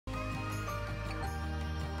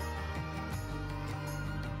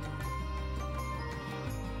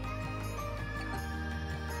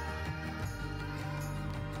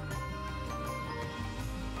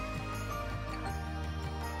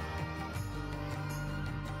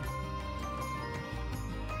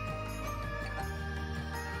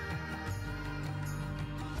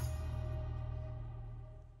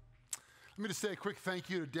Let me just say a quick thank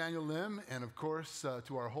you to Daniel Lim and, of course,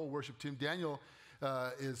 to our whole worship team. Daniel,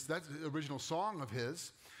 that's the original song of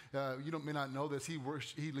his. You may not know this. He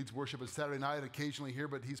leads worship on Saturday night occasionally here,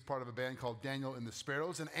 but he's part of a band called Daniel and the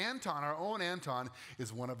Sparrows. And Anton, our own Anton,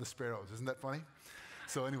 is one of the Sparrows. Isn't that funny?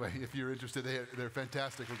 So anyway, if you're interested, they're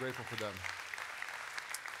fantastic. We're grateful for them.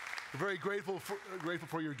 We're very grateful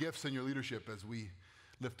for your gifts and your leadership as we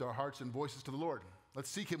lift our hearts and voices to the Lord. Let's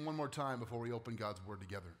seek him one more time before we open God's word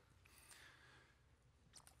together.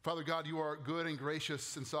 Father God, you are good and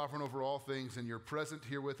gracious and sovereign over all things, and you're present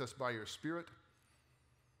here with us by your Spirit.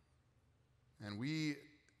 And we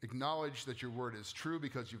acknowledge that your word is true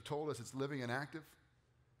because you've told us it's living and active,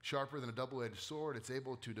 sharper than a double-edged sword. It's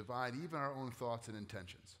able to divide even our own thoughts and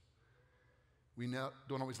intentions. We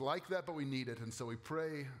don't always like that, but we need it. And so we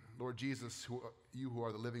pray, Lord Jesus, you who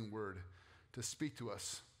are the living word, to speak to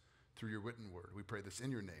us through your written word. We pray this in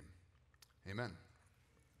your name. Amen.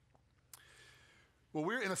 Well,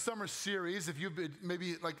 we're in a summer series. If you've been,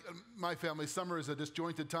 maybe like my family, summer is a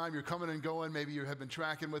disjointed time. You're coming and going. Maybe you have been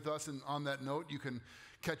tracking with us. And on that note, you can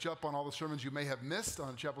catch up on all the sermons you may have missed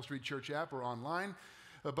on the Chapel Street Church app or online.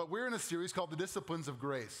 But we're in a series called The Disciplines of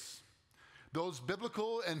Grace. Those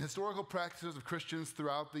biblical and historical practices of Christians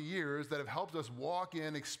throughout the years that have helped us walk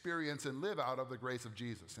in, experience, and live out of the grace of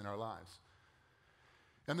Jesus in our lives.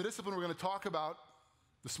 And the discipline we're going to talk about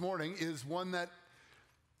this morning is one that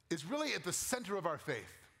is really at the center of our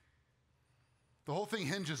faith. The whole thing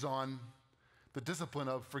hinges on the discipline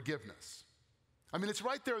of forgiveness. I mean, it's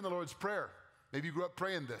right there in the Lord's Prayer. Maybe you grew up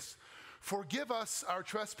praying this. Forgive us our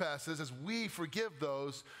trespasses as we forgive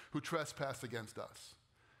those who trespass against us.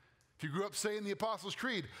 If you grew up saying the Apostles'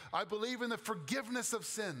 Creed, I believe in the forgiveness of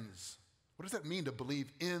sins. What does that mean to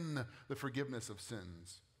believe in the forgiveness of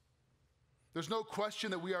sins? There's no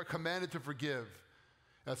question that we are commanded to forgive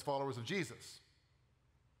as followers of Jesus.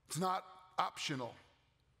 It's not optional.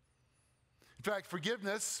 In fact,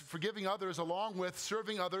 forgiving others along with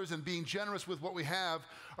serving others and being generous with what we have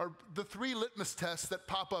are the three litmus tests that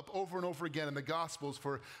pop up over and over again in the Gospels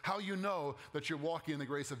for how you know that you're walking in the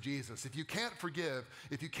grace of Jesus. If you can't forgive,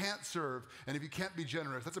 if you can't serve, and if you can't be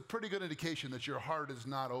generous, that's a pretty good indication that your heart is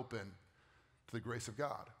not open to the grace of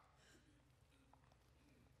God.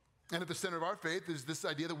 And at the center of our faith is this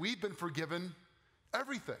idea that we've been forgiven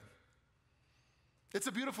everything. It's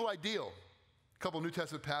a beautiful ideal. A couple New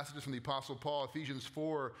Testament passages from the Apostle Paul, Ephesians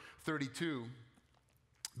 4:32.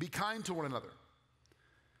 Be kind to one another,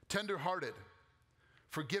 tender-hearted,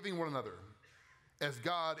 forgiving one another, as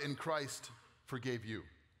God in Christ forgave you.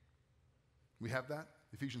 We have that?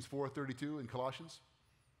 Ephesians 4:32 in Colossians?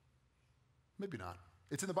 Maybe not.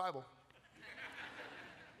 It's in the Bible.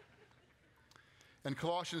 And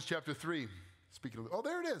Colossians chapter 3, speaking of,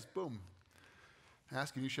 there it is, boom.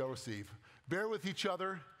 Ask and you shall receive. Bear with each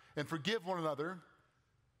other and forgive one another.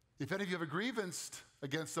 If any of you have a grievance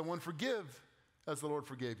against someone, forgive as the Lord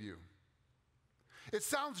forgave you. It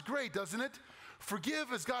sounds great, doesn't it?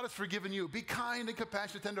 Forgive as God has forgiven you. Be kind and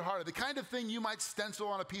compassionate, tender-hearted. The kind of thing you might stencil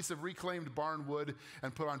on a piece of reclaimed barn wood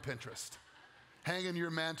and put on Pinterest. Hang in your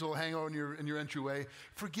mantle, hang on in your entryway.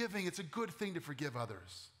 Forgiving, it's a good thing to forgive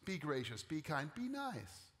others. Be gracious, be kind, be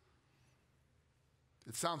nice.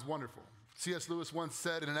 It sounds wonderful. C.S. Lewis once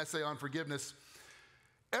said in an essay on forgiveness,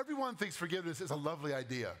 everyone thinks forgiveness is a lovely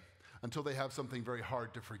idea until they have something very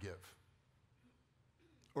hard to forgive.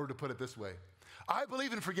 Or to put it this way, I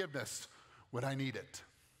believe in forgiveness when I need it.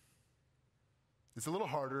 It's a little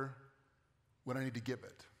harder when I need to give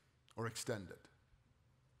it or extend it.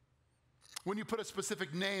 When you put a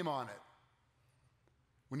specific name on it,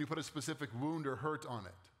 when you put a specific wound or hurt on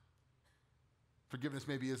it, forgiveness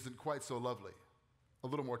maybe isn't quite so lovely. A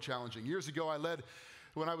little more challenging. Years ago,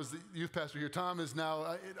 when I was the youth pastor here, Tom is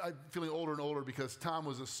now, I'm feeling older and older because Tom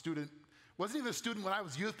was a student, wasn't even a student when I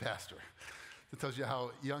was youth pastor. That tells you how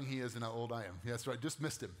young he is and how old I am. Yeah, that's right, just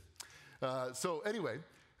missed him. So anyway,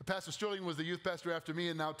 Pastor Sterling was the youth pastor after me,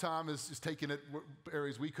 and now Tom is taking it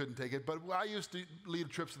areas we couldn't take it. But I used to lead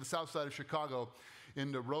trips to the south side of Chicago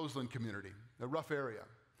in the Roseland community, a rough area.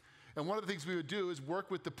 And one of the things we would do is work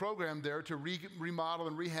with the program there to remodel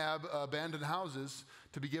and rehab abandoned houses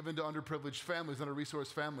to be given to underprivileged families,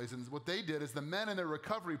 under-resourced families. And what they did is the men in their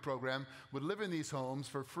recovery program would live in these homes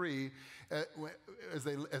for free as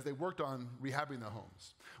they worked on rehabbing the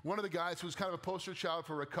homes. One of the guys who was kind of a poster child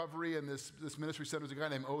for recovery in this ministry center was a guy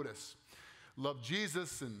named Otis. Loved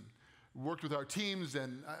Jesus and worked with our teams,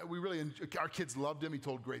 and our kids loved him. He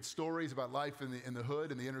told great stories about life in the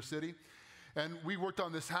hood, in the inner city. And we worked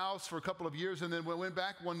on this house for a couple of years, and then we went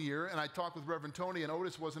back one year, and I talked with Reverend Tony, and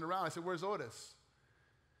Otis wasn't around. I said, where's Otis?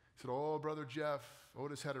 He said, oh, Brother Jeff,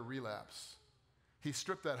 Otis had a relapse. He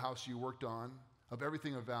stripped that house you worked on of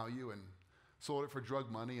everything of value and sold it for drug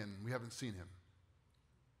money, and we haven't seen him.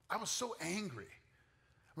 I was so angry.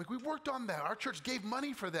 I'm like, we worked on that. Our church gave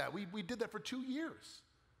money for that. We did that for 2 years.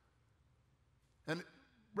 And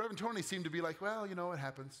Reverend Tony seemed to be like, well, you know, it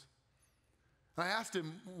happens. And I asked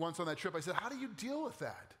him once on that trip, I said, how do you deal with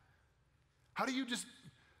that? How do you just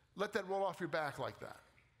let that roll off your back like that?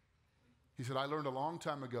 He said, I learned a long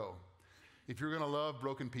time ago, if you're going to love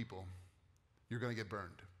broken people, you're going to get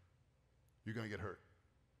burned. You're going to get hurt.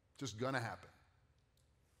 It's just going to happen.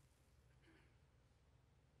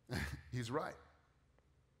 He's right.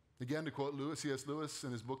 Again, to quote C.S. Lewis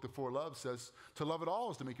in his book, The Four Loves, says, to love at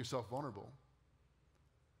all is to make yourself vulnerable.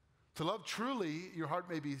 To love truly, your heart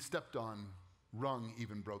may be stepped on, wrung,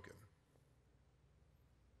 even broken.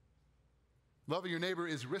 Loving your neighbor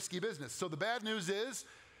is risky business. So the bad news is,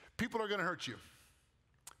 people are going to hurt you.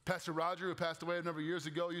 Pastor Roger, who passed away a number of years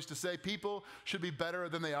ago, used to say, people should be better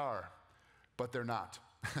than they are, but they're not.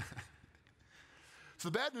 So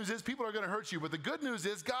the bad news is, people are going to hurt you, but the good news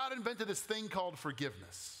is, God invented this thing called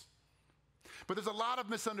forgiveness. But there's a lot of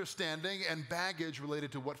misunderstanding and baggage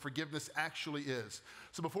related to what forgiveness actually is.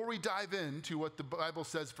 So before we dive into what the Bible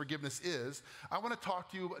says forgiveness is, I want to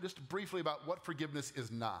talk to you just briefly about what forgiveness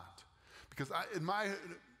is not. Because in my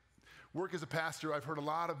work as a pastor, I've heard a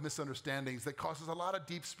lot of misunderstandings that causes a lot of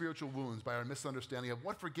deep spiritual wounds by our misunderstanding of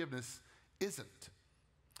what forgiveness isn't.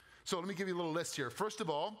 So let me give you a little list here. First of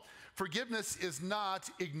all, forgiveness is not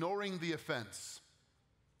ignoring the offense.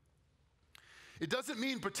 It doesn't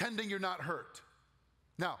mean pretending you're not hurt.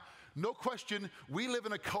 Now, no question, we live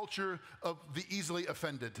in a culture of the easily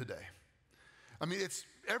offended today. I mean,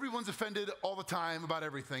 everyone's offended all the time about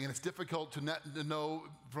everything, and it's difficult to know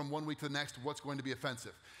from one week to the next what's going to be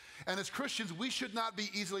offensive. And as Christians, we should not be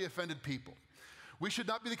easily offended people. We should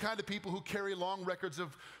not be the kind of people who carry long records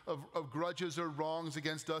of grudges or wrongs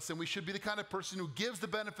against us, and we should be the kind of person who gives the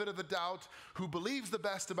benefit of the doubt, who believes the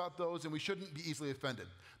best about those, and we shouldn't be easily offended.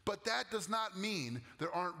 But that does not mean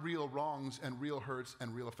there aren't real wrongs and real hurts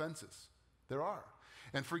and real offenses. There are.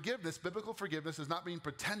 And forgiveness, biblical forgiveness, does not mean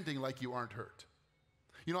pretending like you aren't hurt.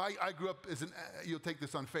 You know, I grew up you'll take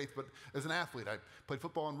this on faith, but as an athlete. I played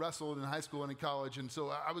football and wrestled in high school and in college, and so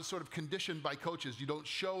I was sort of conditioned by coaches. You don't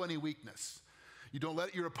show any weakness. You don't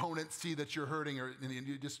let your opponent see that you're hurting, and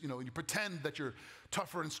you just, you pretend that you're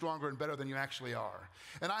tougher and stronger and better than you actually are.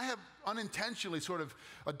 And I have unintentionally sort of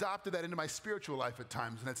adopted that into my spiritual life at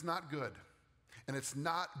times, and it's not good. And it's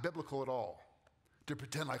not biblical at all to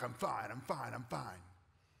pretend like I'm fine.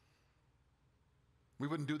 We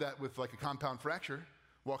wouldn't do that with like a compound fracture,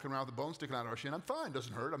 walking around with a bone sticking out of our shin. I'm fine,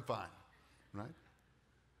 doesn't hurt, I'm fine, right?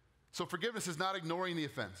 So forgiveness is not ignoring the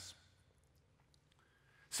offense.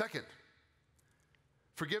 Second,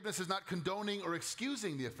 forgiveness is not condoning or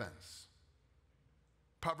excusing the offense.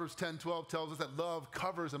 Proverbs 10:12 tells us that love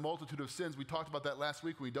covers a multitude of sins. We talked about that last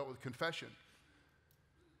week when we dealt with confession.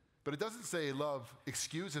 But it doesn't say love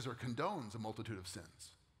excuses or condones a multitude of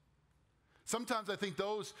sins. Sometimes I think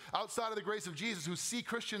those outside of the grace of Jesus who see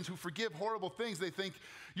Christians who forgive horrible things, they think,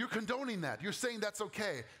 you're condoning that. You're saying that's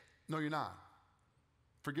okay. No, you're not.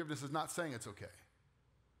 Forgiveness is not saying it's okay.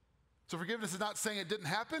 So forgiveness is not saying it didn't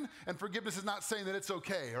happen, and forgiveness is not saying that it's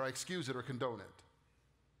okay, or I excuse it or condone it.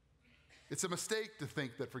 It's a mistake to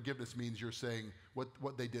think that forgiveness means you're saying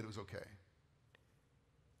what they did was okay.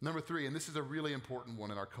 Number 3, and this is a really important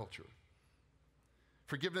one in our culture.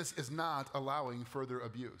 Forgiveness is not allowing further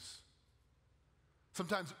abuse.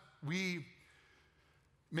 Sometimes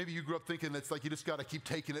maybe you grew up thinking it's like you just got to keep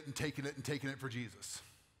taking it and taking it and taking it for Jesus.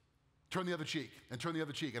 Turn the other cheek and turn the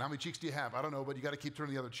other cheek. And how many cheeks do you have? I don't know, but you got to keep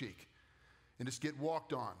turning the other cheek. And just get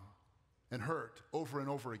walked on and hurt over and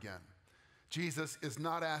over again. Jesus is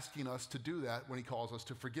not asking us to do that when he calls us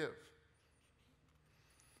to forgive.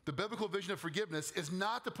 The biblical vision of forgiveness is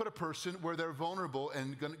not to put a person where they're vulnerable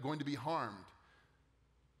and going to be harmed.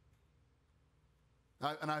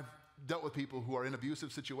 And I've dealt with people who are in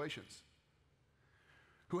abusive situations,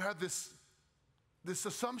 who have this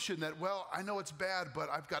assumption that, well, I know it's bad, but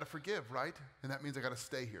I've got to forgive, right? And that means I've got to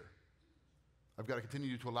stay here. I've got to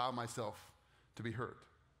continue to allow myself to be hurt.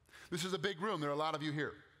 This is a big room. There are a lot of you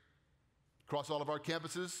here. Across all of our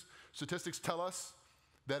campuses, statistics tell us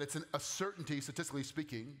that it's a certainty, statistically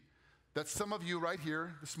speaking, that some of you right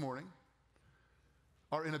here this morning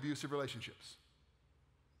are in abusive relationships.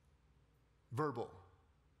 Verbal,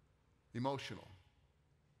 emotional,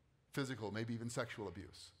 physical, maybe even sexual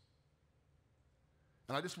abuse.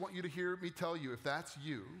 And I just want you to hear me tell you, if that's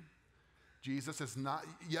you, Jesus is not,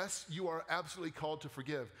 yes, you are absolutely called to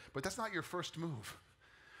forgive, but that's not your first move.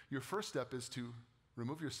 Your first step is to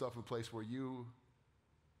remove yourself from a place where you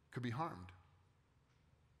could be harmed.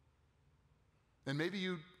 And maybe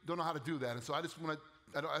you don't know how to do that. And so I just want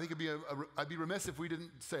to, I think I'd be remiss if we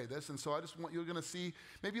didn't say this. And so I just want, you're going to see,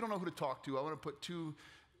 maybe you don't know who to talk to. I want to put 2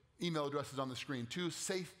 email addresses on the screen, 2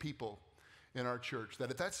 safe people in our church.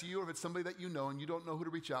 That if that's you or if it's somebody that you know and you don't know who to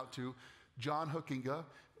reach out to, John Hookinga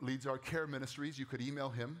leads our care ministries. You could email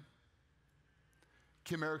him.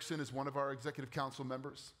 Kim Erickson is one of our executive council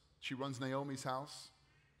members. She runs Naomi's house.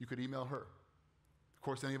 You could email her. Of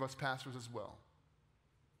course, any of us pastors as well.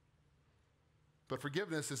 But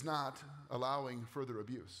forgiveness is not allowing further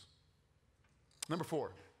abuse. Number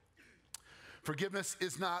 4, forgiveness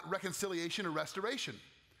is not reconciliation or restoration.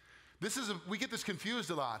 We get this confused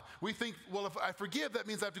a lot. We think, well, if I forgive, that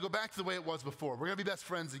means I have to go back to the way it was before. We're going to be best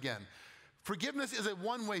friends again. Forgiveness is a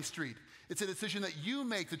one-way street. It's a decision that you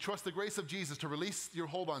make to trust the grace of Jesus to release your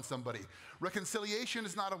hold on somebody. Reconciliation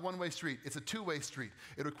is not a one-way street. It's a two-way street.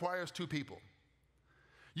 It requires 2 people.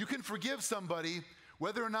 You can forgive somebody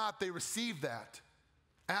whether or not they receive that,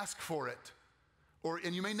 ask for it,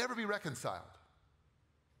 and you may never be reconciled.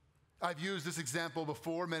 I've used this example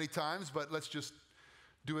before many times, but let's just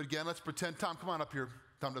do it again. Let's pretend, Tom, come on up here.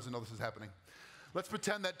 Tom doesn't know this is happening. Let's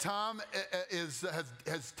pretend that Tom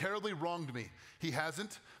has terribly wronged me. He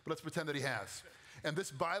hasn't, but let's pretend that he has. And this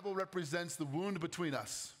Bible represents the wound between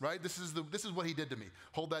us, right? This is what he did to me.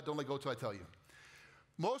 Hold that, don't let go till I tell you.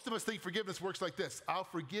 Most of us think forgiveness works like this. I'll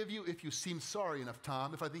forgive you if you seem sorry enough,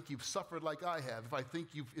 Tom, if I think you've suffered like I have, if I think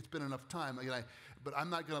it's been enough time, but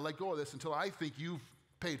I'm not going to let go of this until I think you've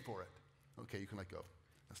paid for it. Okay, you can let go.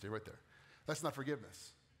 Now stay right there. That's not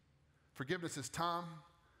forgiveness. Forgiveness is, Tom,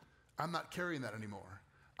 I'm not carrying that anymore.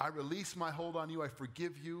 I release my hold on you. I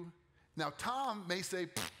forgive you. Now, Tom may say,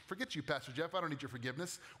 forget you, Pastor Jeff. I don't need your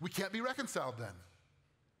forgiveness. We can't be reconciled then.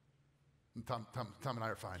 And Tom and I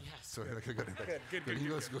are fine. Yes. So good.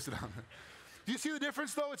 Go sit down. Do you see the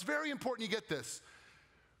difference, though? It's very important you get this.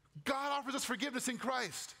 God offers us forgiveness in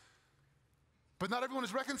Christ. But not everyone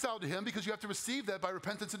is reconciled to him because you have to receive that by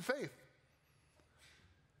repentance and faith.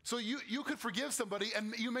 So you could forgive somebody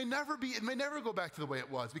and it may never go back to the way it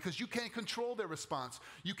was because you can't control their response.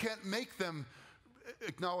 You can't make them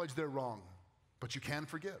acknowledge they're wrong, but you can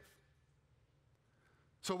forgive.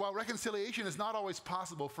 So while reconciliation is not always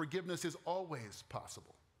possible, forgiveness is always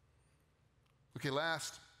possible. Okay,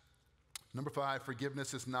 last, number 5,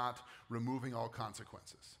 forgiveness is not removing all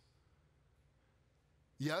consequences.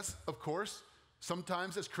 Yes, of course,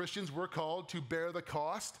 sometimes as Christians we're called to bear the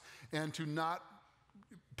cost and to not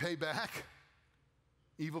pay back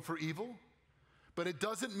evil for evil, but it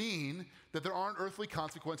doesn't mean that there aren't earthly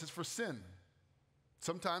consequences for sin.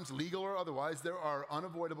 Sometimes, legal or otherwise, there are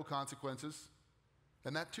unavoidable consequences,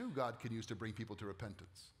 and that too God can use to bring people to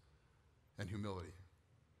repentance and humility.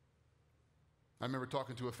 I remember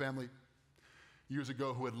talking to a family years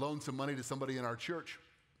ago who had loaned some money to somebody in our church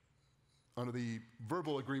under the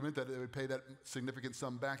verbal agreement that they would pay that significant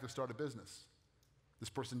sum back to start a business. This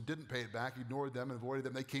person didn't pay it back, ignored them, and avoided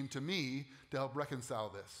them. They came to me to help reconcile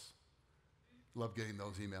this. Love getting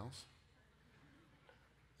those emails.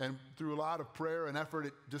 And through a lot of prayer and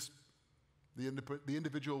effort, the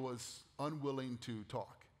individual was unwilling to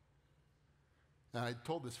talk. And I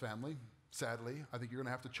told this family, sadly, I think you're going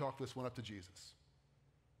to have to chalk this one up to Jesus.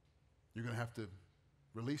 You're going to have to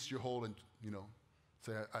release your hold and,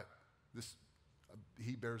 say,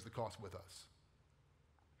 he bears the cost with us.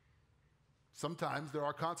 Sometimes there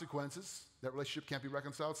are consequences. That relationship can't be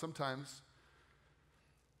reconciled. Sometimes.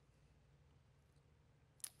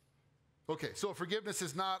 Okay, so forgiveness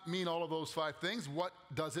does not mean all of those 5 things. What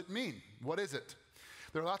does it mean? What is it?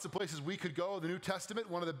 There are lots of places we could go. The New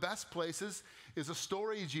Testament, one of the best places, is a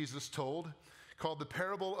story Jesus told called the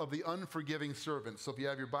parable of the unforgiving servant. So if you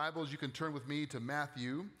have your Bibles, you can turn with me to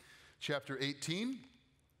Matthew chapter 18.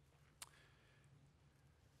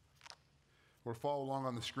 Or follow along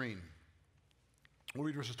on the screen. We'll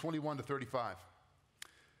read verses 21 to 35.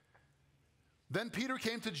 Then Peter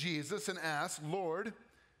came to Jesus and asked, Lord,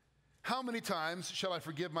 how many times shall I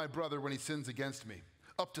forgive my brother when he sins against me?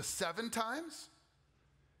 Up to 7 times?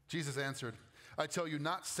 Jesus answered, I tell you,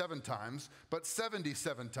 not 7 times, but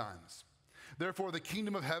 77 times. Therefore, the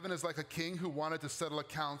kingdom of heaven is like a king who wanted to settle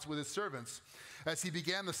accounts with his servants. As he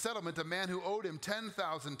began the settlement, a man who owed him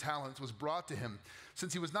 10,000 talents was brought to him.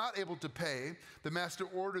 Since he was not able to pay, the master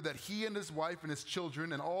ordered that he and his wife and his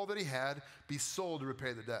children and all that he had be sold to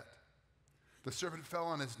repay the debt. The servant fell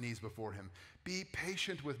on his knees before him. Be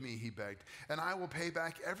patient with me, he begged, and I will pay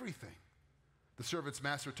back everything. The servant's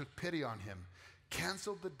master took pity on him,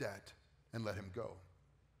 canceled the debt, and let him go.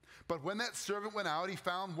 But when that servant went out, he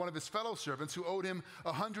found one of his fellow servants who owed him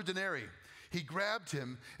 100 denarii. He grabbed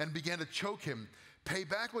him and began to choke him. Pay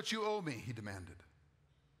back what you owe me, he demanded.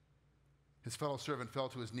 His fellow servant fell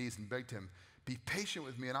to his knees and begged him, "Be patient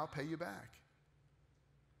with me and I'll pay you back."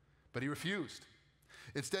 But he refused.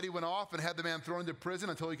 Instead, he went off and had the man thrown into prison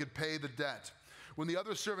until he could pay the debt. When the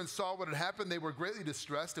other servants saw what had happened, they were greatly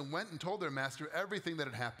distressed and went and told their master everything that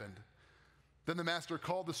had happened. Then the master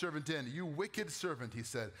called the servant in. "You wicked servant," he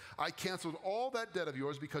said, "I canceled all that debt of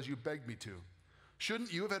yours because you begged me to.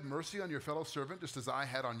 Shouldn't you have had mercy on your fellow servant just as I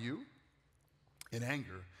had on you?" In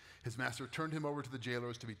anger, his master turned him over to the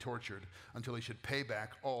jailers to be tortured until he should pay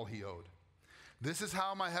back all he owed. "This is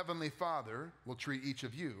how my heavenly Father will treat each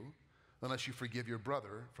of you unless you forgive your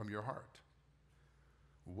brother from your heart."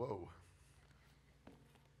 Whoa.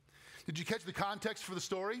 Did you catch the context for the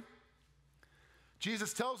story?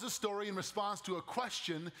 Jesus tells this story in response to a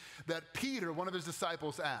question that Peter, one of his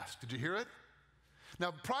disciples, asked. Did you hear it?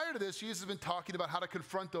 Now, prior to this, Jesus has been talking about how to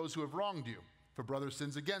confront those who have wronged you, if a brother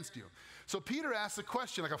sins against you. So Peter asks a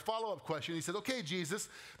question, like a follow-up question. He says, "Okay, Jesus,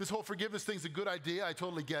 this whole forgiveness thing's a good idea. I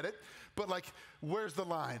totally get it. But where's the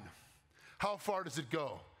line? How far does it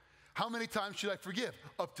go? How many times should I forgive?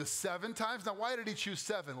 Up to 7 times? Now, why did he choose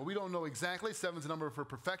 7? Well, we don't know exactly. 7's a number for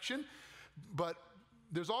perfection. But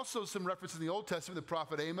there's also some reference in the Old Testament, the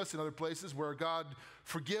prophet Amos and other places, where God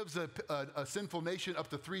forgives a sinful nation up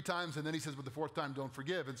to 3 times, and then he says, but the 4th time, don't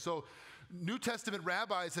forgive. And so New Testament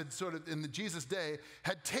rabbis had sort of, in Jesus' day,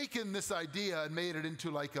 had taken this idea and made it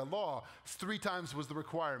into like a law. 3 times was the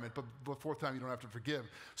requirement, but the 4th time you don't have to forgive.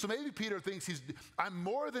 So maybe Peter thinks I'm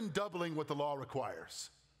more than doubling what the law requires,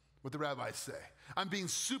 what the rabbis say. I'm being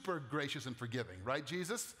super gracious and forgiving, right,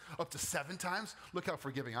 Jesus? Up to 7 times? Look how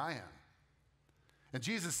forgiving I am. And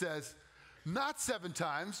Jesus says, not 7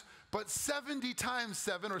 times, but 70 times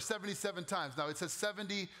 7 or 77 times. Now, it says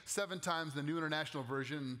 77 times in the New International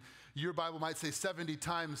Version. Your Bible might say 70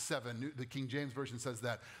 times 7. The King James Version says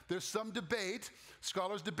that. There's some debate,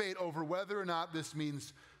 scholars debate over whether or not this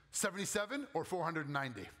means 77 or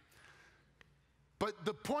 490. But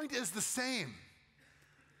the point is the same.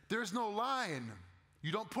 There's no line.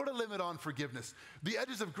 You don't put a limit on forgiveness. The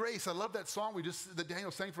edges of grace, I love that song that Daniel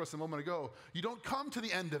sang for us a moment ago. You don't come to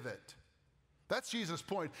the end of it. That's Jesus'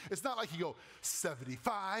 point. It's not like you go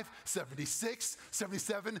 75, 76,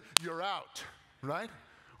 77, you're out, right?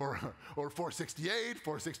 Or 468,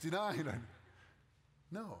 469.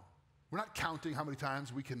 No, we're not counting how many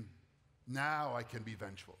times now I can be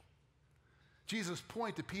vengeful. Jesus'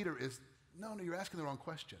 point to Peter is, no, you're asking the wrong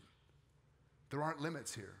question. There aren't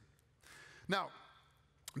limits here. Now,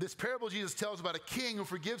 this parable Jesus tells about a king who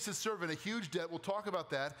forgives his servant a huge debt. We'll talk about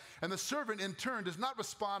that. And the servant, in turn, does not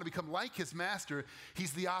respond and become like his master.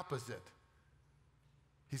 He's the opposite.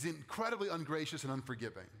 He's incredibly ungracious and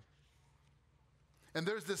unforgiving. And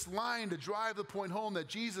there's this line to drive the point home that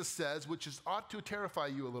Jesus says, which ought to terrify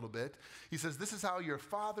you a little bit. He says, this is how your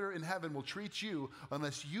Father in heaven will treat you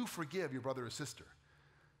unless you forgive your brother or sister.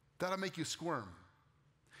 That'll make you squirm.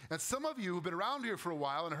 And some of you who've been around here for a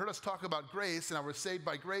while and heard us talk about grace, and how we're saved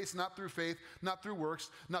by grace, not through faith, not through works,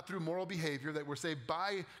 not through moral behavior, that we're saved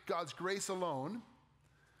by God's grace alone,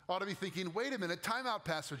 ought to be thinking, wait a minute, time out,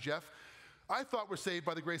 Pastor Jeff. I thought we're saved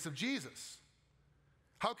by the grace of Jesus.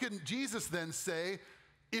 How can Jesus then say,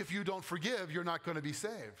 if you don't forgive, you're not going to be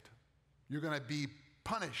saved? You're going to be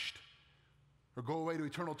punished or go away to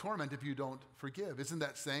eternal torment if you don't forgive. Isn't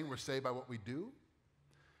that saying we're saved by what we do?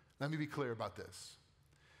 Let me be clear about this.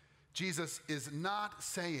 Jesus is not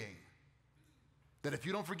saying that if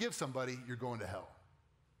you don't forgive somebody, you're going to hell.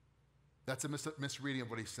 That's a misreading of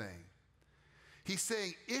what he's saying. He's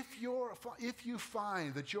saying if you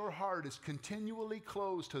find that your heart is continually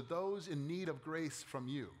closed to those in need of grace from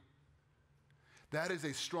you, that is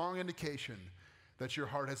a strong indication that your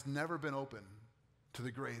heart has never been open to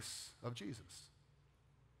the grace of Jesus.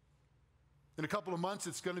 In a couple of months,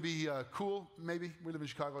 it's going to be cool, maybe. We live in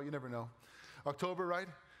Chicago, you never know. October, right?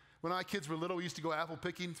 When my kids were little, we used to go apple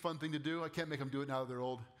picking. It's a fun thing to do. I can't make them do it now that they're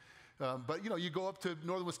old. But, you go up to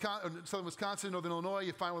southern Wisconsin, northern Illinois,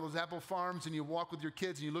 you find one of those apple farms, and you walk with your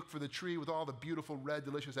kids, and you look for the tree with all the beautiful, red,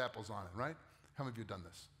 delicious apples on it, right? How many of you have done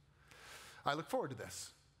this? I look forward to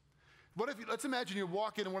this. Let's imagine you're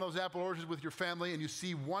walking in one of those apple orchards with your family, and you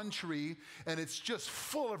see one tree, and it's just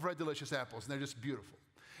full of red, delicious apples, and they're just beautiful.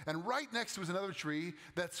 And right next to is another tree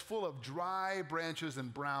that's full of dry branches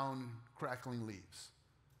and brown, crackling leaves.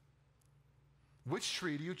 Which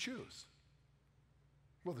tree do you choose?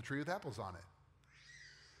 Well, the tree with apples on it.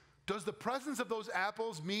 Does the presence of those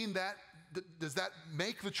apples mean that, does that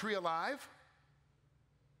make the tree alive?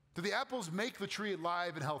 Do the apples make the tree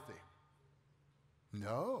alive and healthy?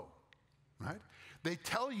 No, right? They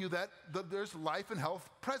tell you that there's life and health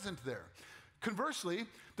present there. Conversely,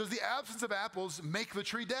 does the absence of apples make the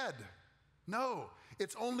tree dead? No,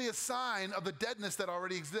 it's only a sign of the deadness that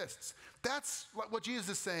already exists. That's what Jesus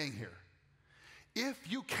is saying here.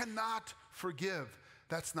 If you cannot forgive,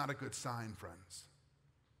 that's not a good sign, friends.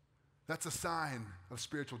 That's a sign of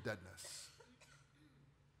spiritual deadness.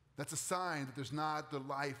 That's a sign that there's not the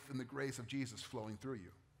life and the grace of Jesus flowing through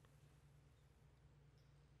you.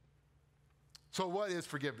 So what is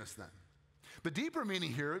forgiveness then? The deeper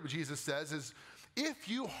meaning here, what Jesus says, is if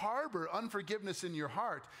you harbor unforgiveness in your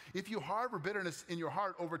heart, if you harbor bitterness in your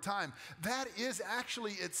heart over time, that is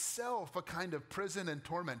actually itself a kind of prison and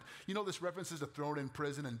torment. You know, this references to thrown in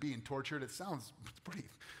prison and being tortured. It sounds pretty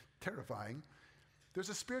terrifying. There's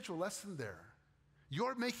a spiritual lesson there.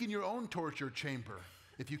 You're making your own torture chamber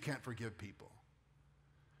if you can't forgive people.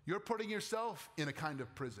 You're putting yourself in a kind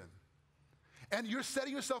of prison. And you're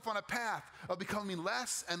setting yourself on a path of becoming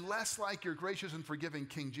less and less like your gracious and forgiving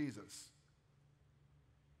King Jesus.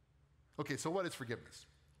 Okay, so what is forgiveness?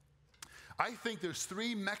 I think there's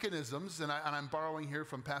three mechanisms, and I'm borrowing here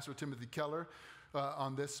from Pastor Timothy Keller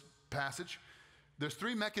on this passage. There's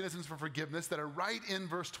three mechanisms for forgiveness that are right in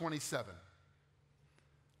verse 27.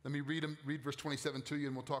 Let me read verse 27 to you,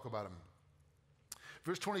 and we'll talk about them.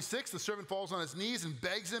 Verse 26, the servant falls on his knees and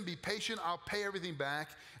begs him, be patient, I'll pay everything back.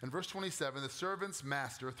 And verse 27, the servant's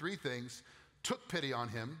master, three things, took pity on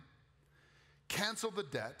him, canceled the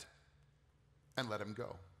debt, and let him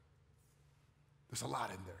go. There's a lot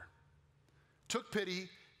in there. Took pity,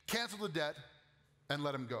 canceled the debt, and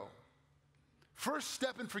let him go. First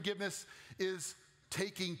step in forgiveness is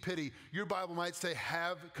taking pity. Your Bible might say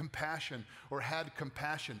have compassion or had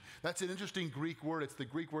compassion. That's an interesting Greek word. It's the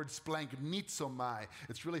Greek word splanchnizomai.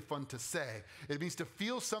 It's really fun to say. It means to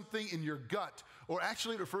feel something in your gut, or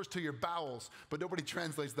actually it refers to your bowels, but nobody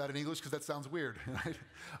translates that in English because that sounds weird, right?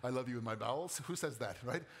 I love you in my bowels. Who says that,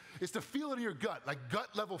 right? It's to feel it in your gut, like gut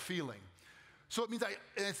level feeling. So it means,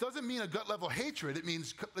 and it doesn't mean a gut level hatred. It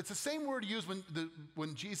means, it's the same word used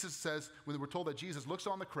when Jesus says, when we're told that Jesus looks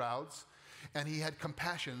on the crowds and he had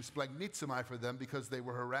compassion, splanchnizomai, for them because they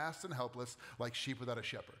were harassed and helpless like sheep without a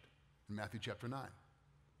shepherd, in Matthew chapter 9.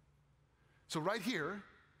 So right here,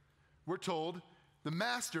 we're told the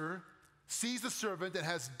master sees the servant and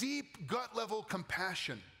has deep gut level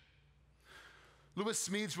compassion. Lewis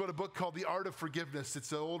Smedes wrote a book called The Art of Forgiveness.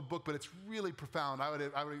 It's an old book, but it's really profound. I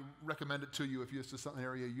would recommend it to you if this is some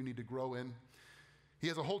area you need to grow in. He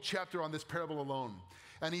has a whole chapter on this parable alone.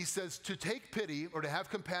 And he says to take pity or to have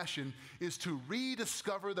compassion is to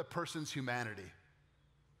rediscover the person's humanity.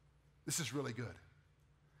 This is really good.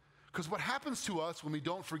 Because what happens to us when we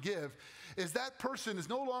don't forgive is that person is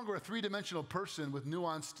no longer a three-dimensional person with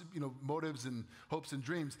nuanced, motives and hopes and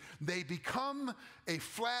dreams. They become a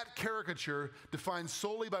flat caricature defined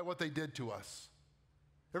solely by what they did to us.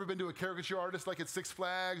 Ever been to a caricature artist like at Six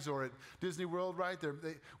Flags or at Disney World, right?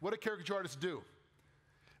 What do caricature artists do?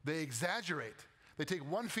 They exaggerate. They take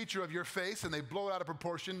one feature of your face and they blow it out of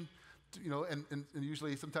proportion, and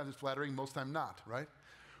usually sometimes it's flattering, most time not, right?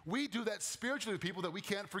 We do that spiritually with people that we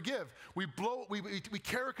can't forgive. We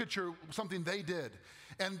caricature something they did.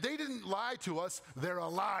 And they didn't lie to us, they're a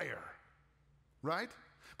liar, right?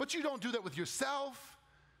 But you don't do that with yourself.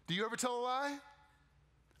 Do you ever tell a lie?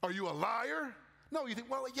 Are you a liar? No, you think,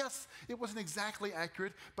 well, yes, it wasn't exactly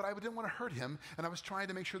accurate, but I didn't want to hurt him, and I was trying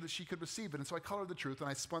to make sure that she could receive it, and so I colored the truth, and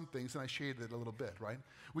I spun things, and I shaded it a little bit, right?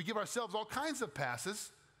 We give ourselves all kinds of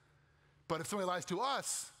passes, but if somebody lies to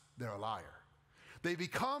us, they're a liar. They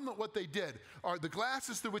become what they did. The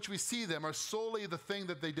glasses through which we see them are solely the thing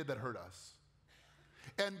that they did that hurt us.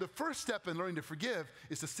 And the first step in learning to forgive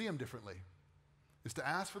is to see them differently, is to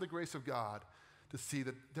ask for the grace of God to see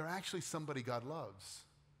that they're actually somebody God loves.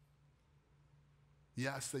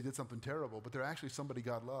 Yes, they did something terrible, but they're actually somebody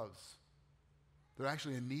God loves. They're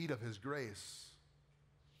actually in need of his grace.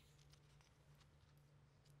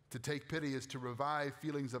 To take pity is to revive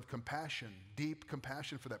feelings of compassion, deep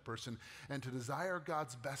compassion for that person, and to desire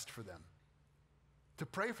God's best for them. To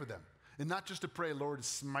pray for them. And not just to pray, Lord,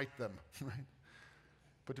 smite them, right?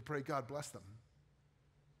 But to pray, God bless them.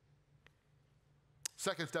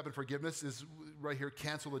 Second step in forgiveness is right here,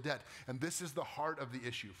 cancel the debt. And this is the heart of the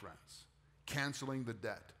issue, friends. Canceling the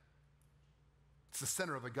debt. It's the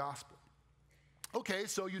center of the gospel. Okay,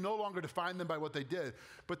 so you no longer define them by what they did,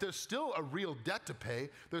 but there's still a real debt to pay.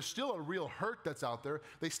 There's still a real hurt that's out there.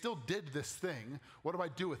 They still did this thing. What do I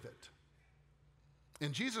do with it?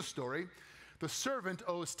 In Jesus' story, the servant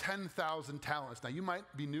owes 10,000 talents. Now, you might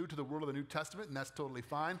be new to the world of the New Testament, and that's totally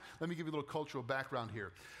fine. Let me give you a little cultural background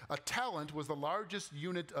here. A talent was the largest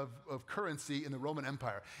unit of currency in the Roman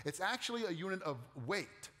Empire. It's actually a unit of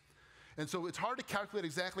weight. And so it's hard to calculate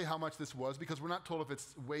exactly how much this was because we're not told if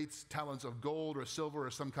it's weights, talents of gold or silver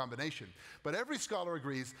or some combination. But every scholar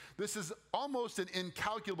agrees this is almost an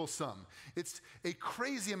incalculable sum. It's a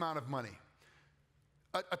crazy amount of money.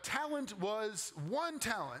 One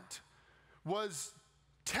talent was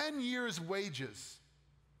 10 years' wages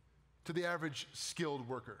to the average skilled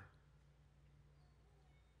worker.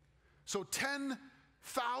 So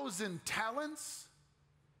 10,000 talents?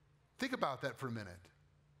 Think about that for a minute.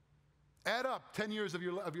 Add up 10 years of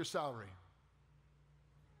your salary.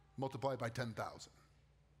 Multiply by 10,000.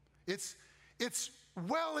 It's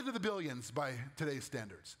well into the billions by today's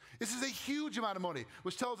standards. This is a huge amount of money,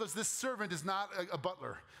 which tells us this servant is not a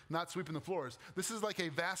butler, not sweeping the floors. This is like a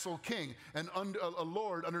vassal king and a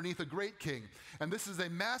lord underneath a great king. And this is a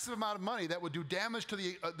massive amount of money that would do damage to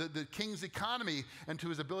the king's economy and to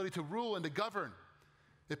his ability to rule and to govern.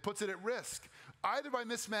 It puts it at risk. Either by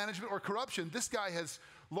mismanagement or corruption, this guy has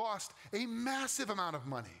lost a massive amount of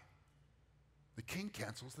money. The king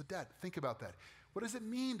cancels the debt. Think about that. What does it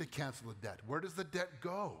mean to cancel the debt? Where does the debt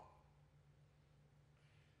go?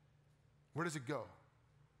 Where does it go?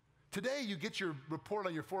 Today, you get your report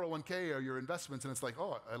on your 401k or your investments, and it's like,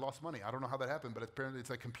 oh, I lost money. I don't know how that happened, but apparently it's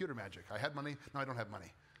like computer magic. I had money, now I don't have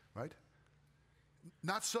money, right?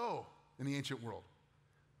 Not so in the ancient world.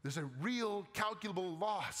 There's a real calculable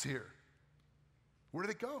loss here. Where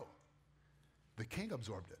did it go? The king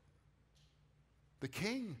absorbed it. The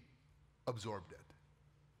king absorbed it.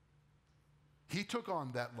 He took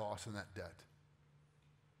on that loss and that debt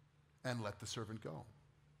and let the servant go.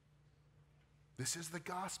 This is the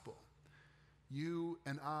gospel. You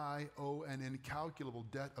and I owe an incalculable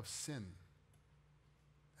debt of sin.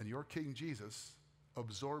 And your King Jesus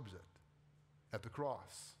absorbs it at the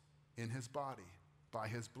cross, in his body, by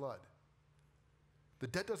his blood. The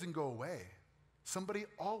debt doesn't go away. Somebody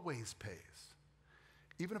always pays.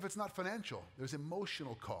 Even if it's not financial, there's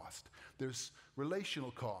emotional cost. There's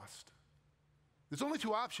relational cost. There's only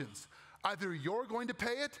two options. Either you're going to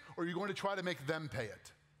pay it or you're going to try to make them pay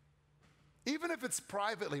it. Even if it's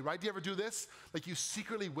privately, right? Do you ever do this? Like you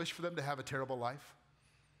secretly wish for them to have a terrible life?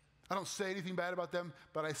 I don't say anything bad about them,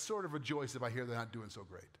 but I sort of rejoice if I hear they're not doing so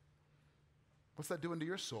great. What's that doing to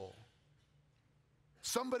your soul?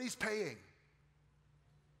 Somebody's paying.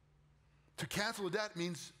 To cancel a debt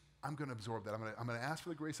means I'm going to absorb that. I'm going to ask for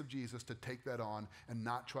the grace of Jesus to take that on and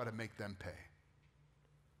not try to make them pay.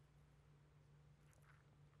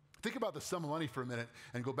 Think about the sum of money for a minute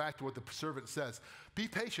and go back to what the servant says. Be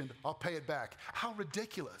patient, I'll pay it back. How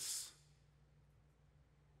ridiculous.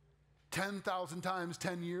 10,000 times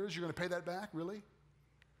 10 years, you're going to pay that back? Really?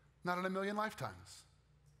 Not in a million lifetimes.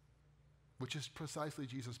 Which is precisely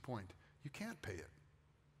Jesus' point. You can't pay it.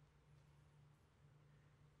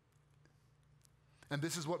 And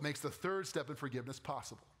this is what makes the third step in forgiveness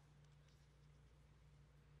possible.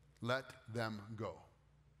 Let them go.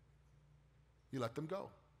 You let them go.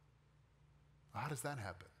 How does that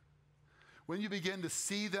happen? When you begin to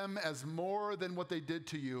see them as more than what they did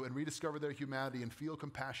to you and rediscover their humanity and feel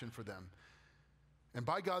compassion for them. And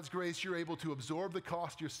by God's grace, you're able to absorb the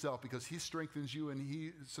cost yourself because he strengthens you and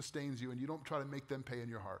he sustains you and you don't try to make them pay in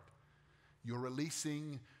your heart. You're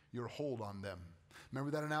releasing your hold on them. Remember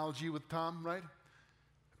that analogy with Tom, right?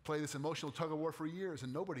 Play this emotional tug of war for years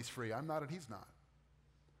and nobody's free. I'm not and he's not.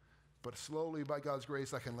 But slowly, by God's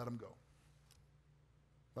grace, I can let him go.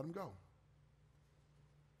 Let him go.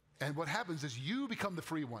 And what happens is you become the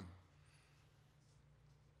free one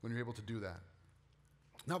when you're able to do that.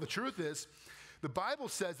 Now, the truth is, the Bible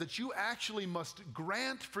says that you actually must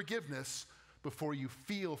grant forgiveness before you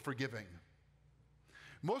feel forgiving.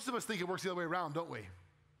 Most of us think it works the other way around, don't we?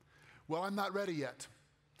 Well, I'm not ready yet.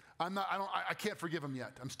 I can't forgive him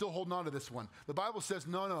yet. I'm still holding on to this one. The Bible says,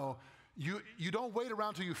 no, you don't wait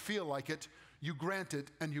around till you feel like it. You grant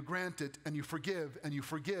it, and you grant it, and you forgive, and you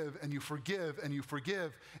forgive, and you forgive, and you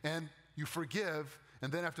forgive, and you forgive,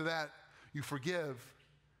 and then after that, you forgive,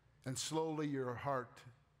 and slowly your heart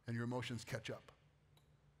and your emotions catch up.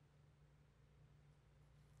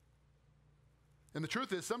 And the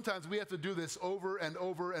truth is, sometimes we have to do this over and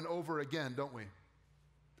over and over again, don't we?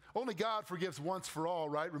 Only God forgives once for all,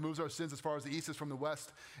 right? Removes our sins as far as the east is from the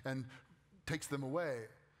west and takes them away.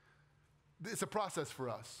 It's a process for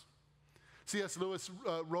us. C.S. Lewis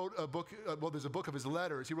wrote a book, there's a book of his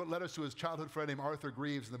letters. He wrote letters to his childhood friend named Arthur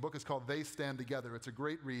Greaves, and the book is called They Stand Together. It's a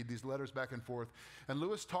great read, these letters back and forth. And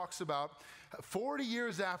Lewis talks about 40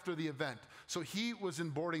 years after the event. So he was in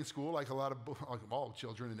boarding school, like all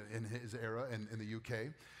children in his era in the UK.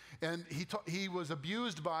 And he was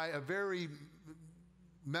abused by a very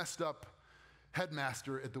messed up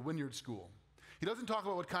headmaster at the Wynyard School. He doesn't talk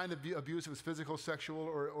about what kind of abuse, if it was physical, sexual,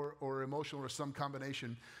 or emotional, or some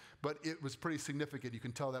combination, but it was pretty significant. You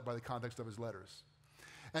can tell that by the context of his letters.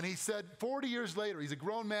 And he said 40 years later, he's a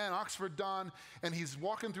grown man, Oxford Don, and he's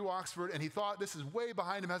walking through Oxford, and he thought, this is way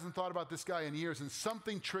behind him, hasn't thought about this guy in years, and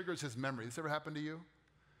something triggers his memory. This ever happened to you?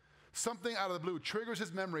 Something out of the blue triggers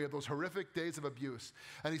his memory of those horrific days of abuse.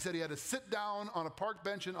 And he said he had to sit down on a park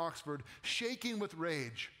bench in Oxford, shaking with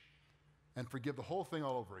rage, and forgive the whole thing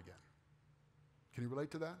all over again. Can you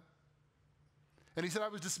relate to that? And he said, I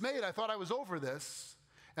was dismayed. I thought I was over this,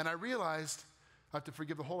 and I realized I have to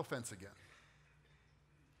forgive the whole offense again.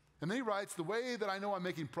 And then he writes, the way that I know I'm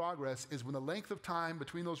making progress is when the length of time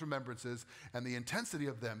between those remembrances and the intensity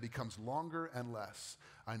of them becomes longer and less.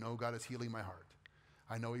 I know God is healing my heart.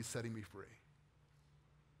 I know he's setting me free.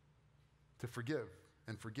 To forgive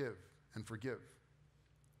and forgive and forgive.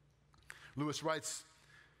 Lewis writes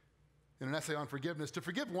in an essay on forgiveness, to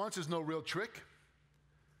forgive once is no real trick,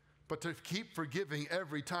 but to keep forgiving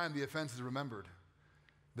every time the offense is remembered,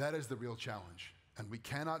 that is the real challenge. And we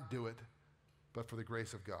cannot do it but for the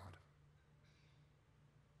grace of God.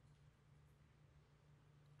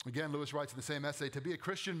 Again, Lewis writes in the same essay, to be a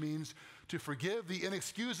Christian means to forgive the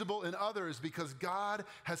inexcusable in others because God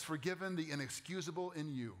has forgiven the inexcusable in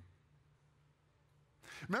you.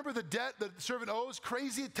 Remember the debt that the servant owes?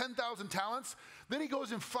 Crazy, 10,000 talents. Then he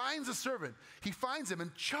goes and finds the servant. He finds him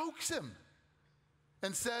and chokes him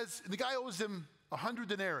and says, the guy owes him 100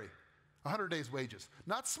 denarii, 100 days' wages.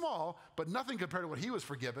 Not small, but nothing compared to what he was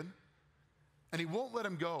forgiven. And he won't let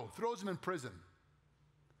him go, throws him in prison.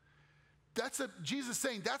 Jesus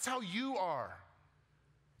saying, that's how you are.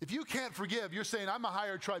 If you can't forgive, you're saying, I'm a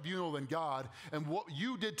higher tribunal than God, and what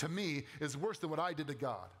you did to me is worse than what I did to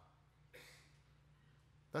God.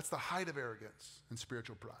 That's the height of arrogance and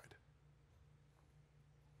spiritual pride.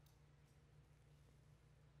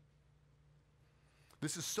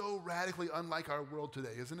 This is so radically unlike our world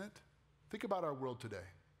today, isn't it? Think about our world today.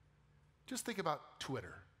 Just think about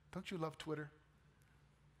Twitter. Don't you love Twitter?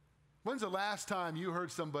 When's the last time you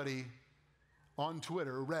heard somebody on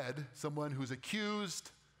Twitter, read someone who's accused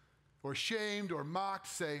or shamed or mocked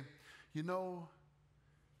say, you know,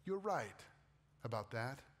 you're right about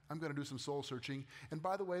that. I'm going to do some soul searching. And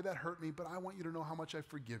by the way, that hurt me, but I want you to know how much I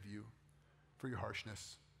forgive you for your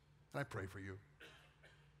harshness. And I pray for you.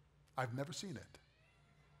 I've never seen it.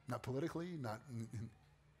 Not politically, not...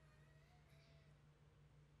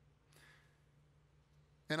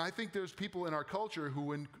 And I think there's people in our culture who,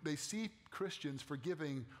 when they see Christians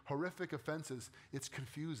forgiving horrific offenses, it's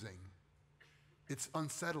confusing. It's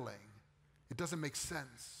unsettling. It doesn't make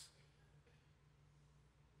sense.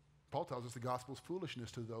 Paul tells us the gospel is foolishness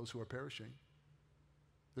to those who are perishing.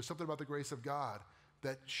 There's something about the grace of God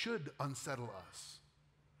that should unsettle us.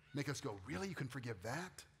 Make us go, really? You can forgive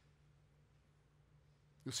that?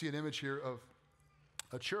 You'll see an image here of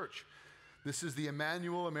a church. This is the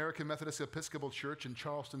Emmanuel American Methodist Episcopal Church in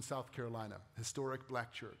Charleston, South Carolina, historic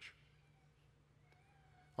black church.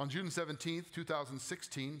 On June 17th,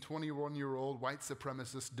 2016, 21-year-old white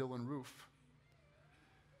supremacist Dylan Roof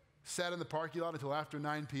sat in the parking lot until after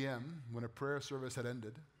 9 p.m. when a prayer service had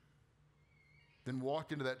ended, then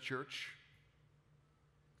walked into that church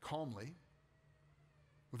calmly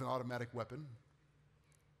with an automatic weapon,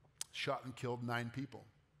 shot and killed 9 people.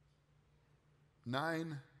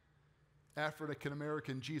 9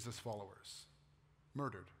 African-American Jesus followers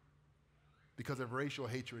murdered because of racial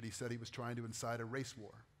hatred. He said he was trying to incite a race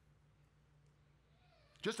war.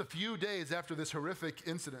 Just a few days after this horrific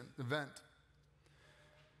event,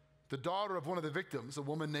 the daughter of one of the victims, a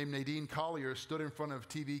woman named Nadine Collier, stood in front of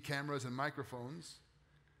TV cameras and microphones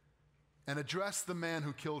and addressed the man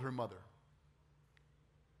who killed her mother.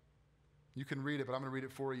 You can read it, but I'm going to read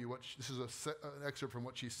it for you. This is an excerpt from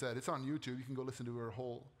what she said. It's on YouTube. You can go listen to her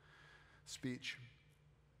whole speech.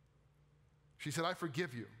 She said, I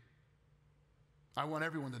forgive you. I want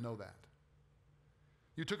everyone to know that.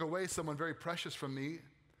 You took away someone very precious from me.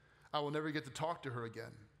 I will never get to talk to her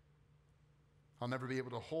again. I'll never be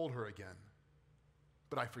able to hold her again.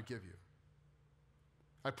 But I forgive you.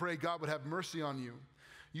 I pray God would have mercy on you.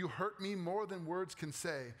 You hurt me more than words can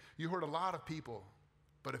say. You hurt a lot of people.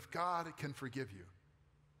 But if God can forgive you,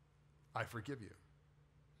 I forgive you.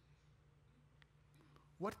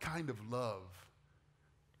 What kind of love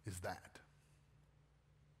is that?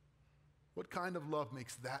 What kind of love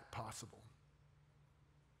makes that possible?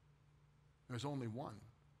 There's only one.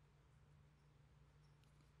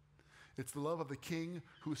 It's the love of the King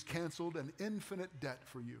who's canceled an infinite debt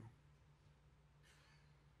for you.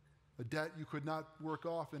 A debt you could not work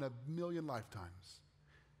off in 1,000,000 lifetimes.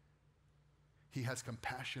 He has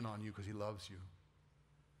compassion on you because he loves you.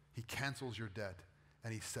 He cancels your debt,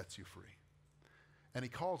 and he sets you free. And he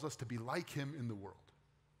calls us to be like him in the world.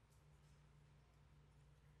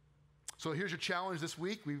 So here's your challenge this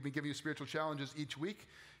week. We've been giving you spiritual challenges each week.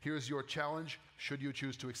 Here's your challenge, should you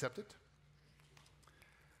choose to accept it.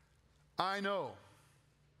 I know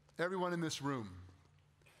everyone in this room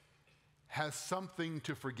has something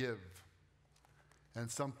to forgive and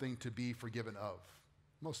something to be forgiven of.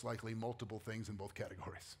 Most likely multiple things in both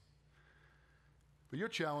categories. But your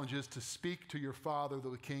challenge is to speak to your Father,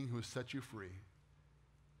 the King who has set you free,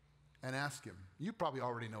 and ask him. You probably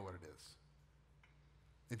already know what it is.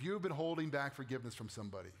 If you have been holding back forgiveness from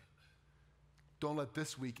somebody, don't let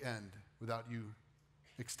this week end without you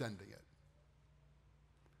extending it.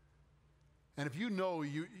 And if you know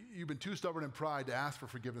you've been too stubborn in pride to ask for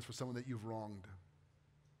forgiveness for someone that you've wronged,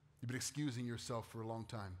 you've been excusing yourself for a long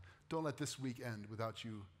time, don't let this week end without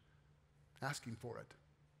you asking for it.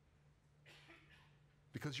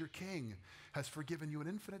 Because your King has forgiven you an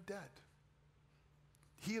infinite debt.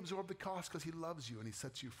 He absorbed the cost because he loves you and he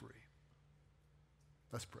sets you free.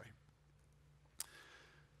 Let's pray.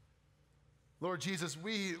 Lord Jesus,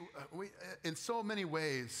 we in so many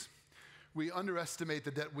ways, we underestimate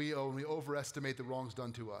the debt we owe and we overestimate the wrongs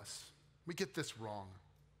done to us. We get this wrong.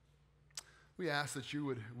 We ask that you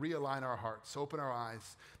would realign our hearts, open our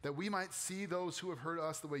eyes, that we might see those who have hurt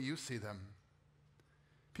us the way you see them.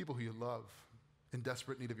 People who you love, in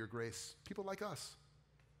desperate need of your grace. People like us.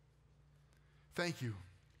 Thank you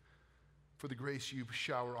for the grace you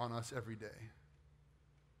shower on us every day.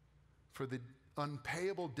 For the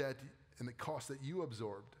unpayable debt and the cost that you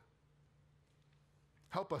absorbed.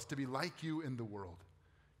 Help us to be like you in the world.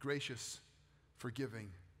 Gracious, forgiving,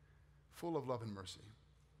 full of love and mercy.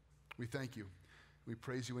 We thank you. We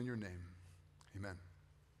praise you in your name. Amen.